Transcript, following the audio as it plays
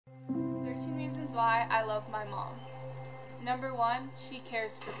reasons why I love my mom. Number one, she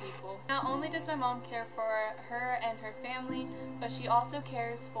cares for people. Not only does my mom care for her and her family, but she also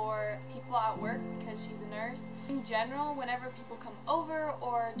cares for people at work because she's a nurse. In general, whenever people come over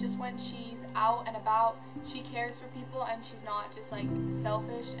or just when she's out and about, she cares for people and she's not just like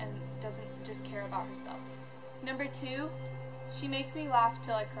selfish and doesn't just care about herself. Number two, she makes me laugh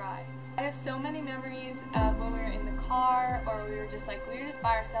till I cry. I have so many memories of when we were in the car or we were just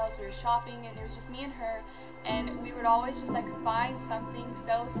by ourselves, we were shopping and it was just me and her, and we would always just like find something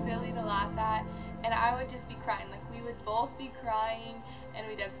so silly to laugh at, and I would just be crying. Like we would both be crying and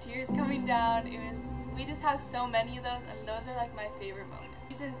we'd have tears coming down. We just have so many of those, and those are like my favorite moments.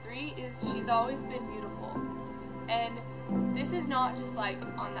 Reason three is she's always been beautiful. And this is not just like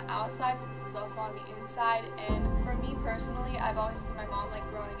on the outside, but this is also on the inside. And for me personally, I've always seen my mom like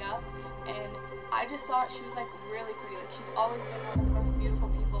growing up, and I just thought she was like really pretty. Like she's always been one of the most beautiful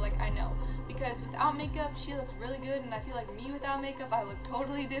people like I know. Because without makeup, she looks really good, and I feel like me without makeup, I look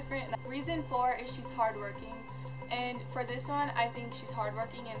totally different. Reason four is she's hardworking. And for this one, I think she's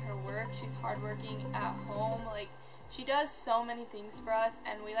hardworking in her work. She's hardworking at home. Like she does so many things for us,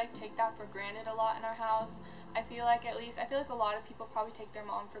 and we like take that for granted a lot in our house. I feel like a lot of people probably take their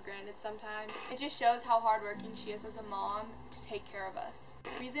mom for granted sometimes. It just shows how hardworking she is as a mom to take care of us.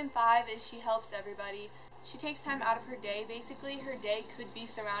 Reason five is she helps everybody. She takes time out of her day. Basically, her day could be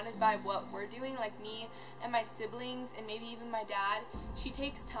surrounded by what we're doing, like me and my siblings and maybe even my dad. She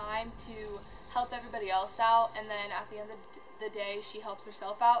takes time to help everybody else out, and then at the end of the day, she helps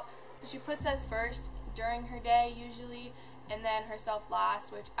herself out. She puts us first during her day usually, and then herself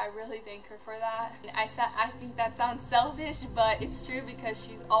last, which I really thank her for that. I think that sounds selfish, but it's true because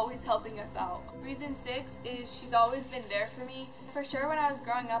she's always helping us out. Reason six is she's always been there for me. For sure, when I was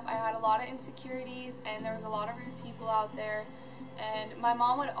growing up, I had a lot of insecurities and there was a lot of rude people out there, and my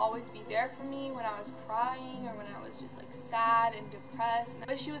mom would always be there for me when I was crying or when I was just like sad and depressed.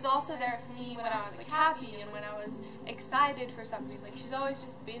 But she was also there for me when I was like happy and when I was excited for something. Like she's always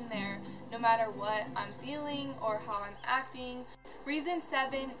just been there no matter what I'm feeling or how I'm acting. Reason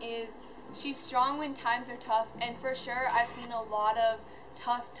seven is she's strong when times are tough, and for sure I've seen a lot of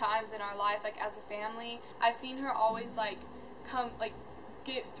tough times in our life, like as a family. I've seen her always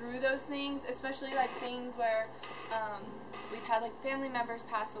get through those things, especially like things where we've had like family members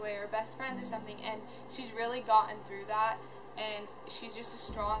pass away or best friends or something, and she's really gotten through that, and she's just a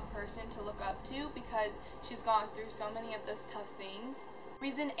strong person to look up to because she's gone through so many of those tough things.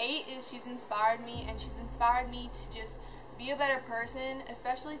 Reason eight is she's inspired me, and she's inspired me to just be a better person,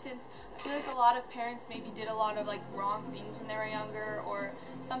 especially since I feel like a lot of parents maybe did a lot of like wrong things when they were younger or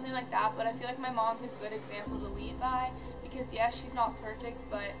something like that, but I feel like my mom's a good example to lead by because yes, she's not perfect,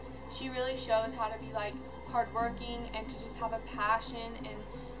 but she really shows how to be like hardworking and to just have a passion and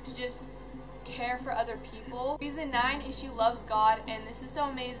to just care for other people. Reason nine is she loves God, and this is so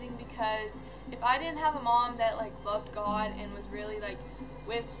amazing because if I didn't have a mom that like loved God and was really like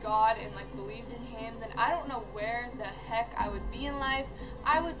with God and like believed in Him, then I don't know where the heck I would be in life.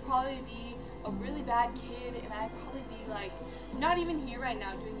 I would probably be a really bad kid, and I'd probably be like not even here right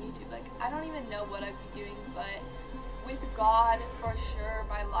now doing YouTube. Like I don't even know what I'd be doing, but with God, for sure,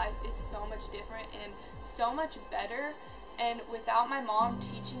 my life is so much different and so much better. And without my mom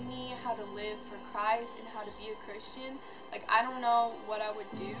teaching me how to live for Christ and how to be a Christian, like I don't know what I would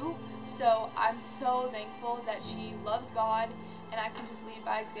do. So I'm so thankful that she loves God, and I can just lead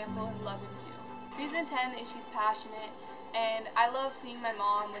by example and love Him too. Reason 10 is she's passionate, and I love seeing my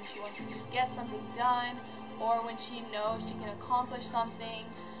mom when she wants to just get something done or when she knows she can accomplish something.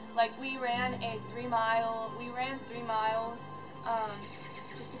 Like we ran 3 miles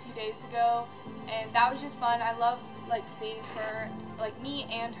just a few days ago, and that was just fun. I love like seeing her, like me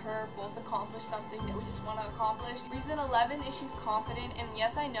and her both accomplish something that we just want to accomplish. Reason 11 is she's confident, and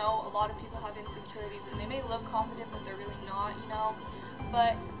yes, I know a lot of people have insecurities and they may look confident but they're really not, you know,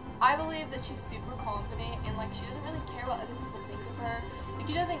 but I believe that she's super confident, and like she doesn't really care what other people think of her. Like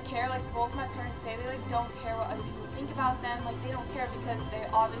she doesn't care, like both my parents say they like don't care what other people think about them. Like they don't care because they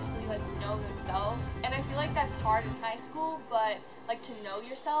obviously like know themselves, and I feel like that's hard in high school, but like to know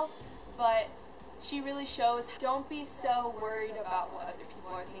yourself. But she really shows don't be so worried about what other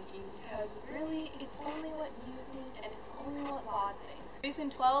people are thinking, because really it's only what you think and it's only what God thinks.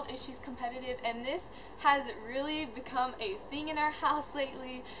 Reason 12 is she's competitive, and this has really become a thing in our house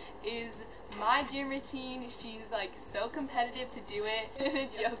lately, is my gym routine. She's like so competitive to do it in a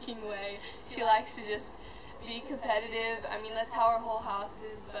joking way. She likes to just be competitive. I mean, that's how our whole house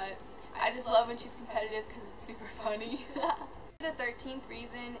is, but I just love when she's competitive because it's super funny. The 13th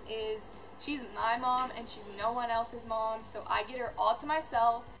reason is She's my mom and she's no one else's mom, so I get her all to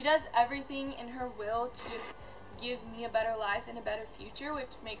myself. She does everything in her will to just give me a better life and a better future, which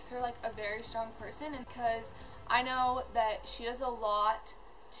makes her like a very strong person, and because I know that she does a lot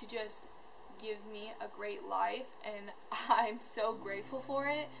to just give me a great life, and I'm so grateful for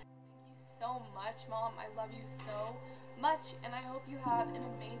it. Thank you so much, Mom. I love you so much, and I hope you have an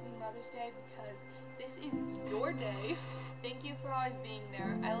amazing Mother's Day because this is your day. Thank you for always being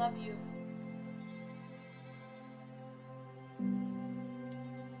there. I love you.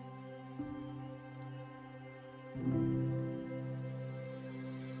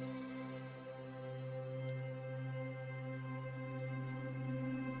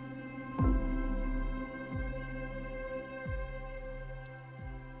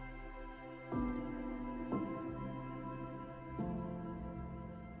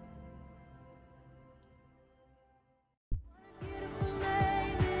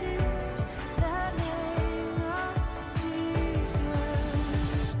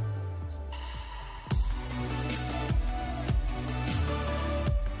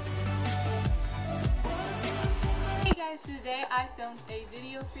 So today I filmed a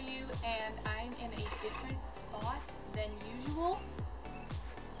video for you and I'm in a different spot than usual.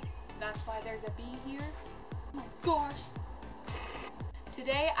 That's why there's a bee here. Oh my gosh.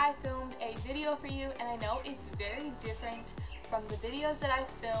 Today I filmed a video for you and I know it's very different from the videos that I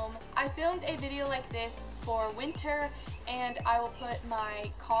film. I filmed a video like this for winter and I will put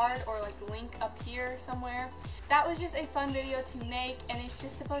my card or like link up here somewhere. That was just a fun video to make, and it's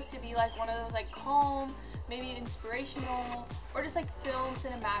just supposed to be like one of those like calm, maybe inspirational, or just like film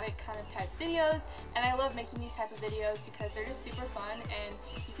cinematic kind of type videos. And I love making these type of videos because they're just super fun and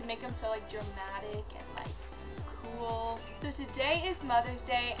you can make them so like dramatic and like cool. So today is Mother's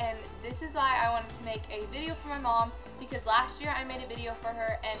Day and this is why I wanted to make a video for my mom, because last year I made a video for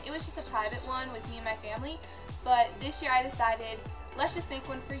her and it was just a private one with me and my family, but this year I decided let's just make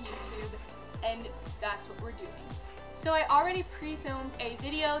one for YouTube, and that's what we're doing. So I already pre-filmed a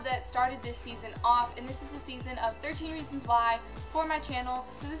video that started this season off, and this is the season of 13 Reasons Why for my channel.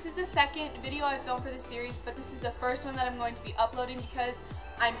 So this is the second video I filmed for this series, but this is the first one that I'm going to be uploading because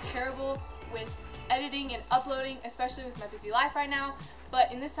I'm terrible with editing and uploading, especially with my busy life right now.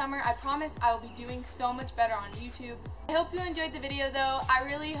 But in the summer, I promise I will be doing so much better on YouTube. I hope you enjoyed the video though. I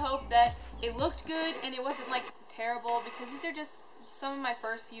really hope that it looked good and it wasn't like terrible, because these are just some of my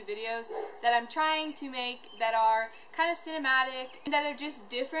first few videos that I'm trying to make that are kind of cinematic and that are just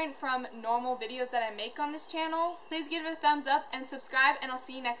different from normal videos that I make on this channel. Please give it a thumbs up and subscribe, and I'll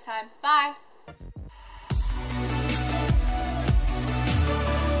see you next time. Bye!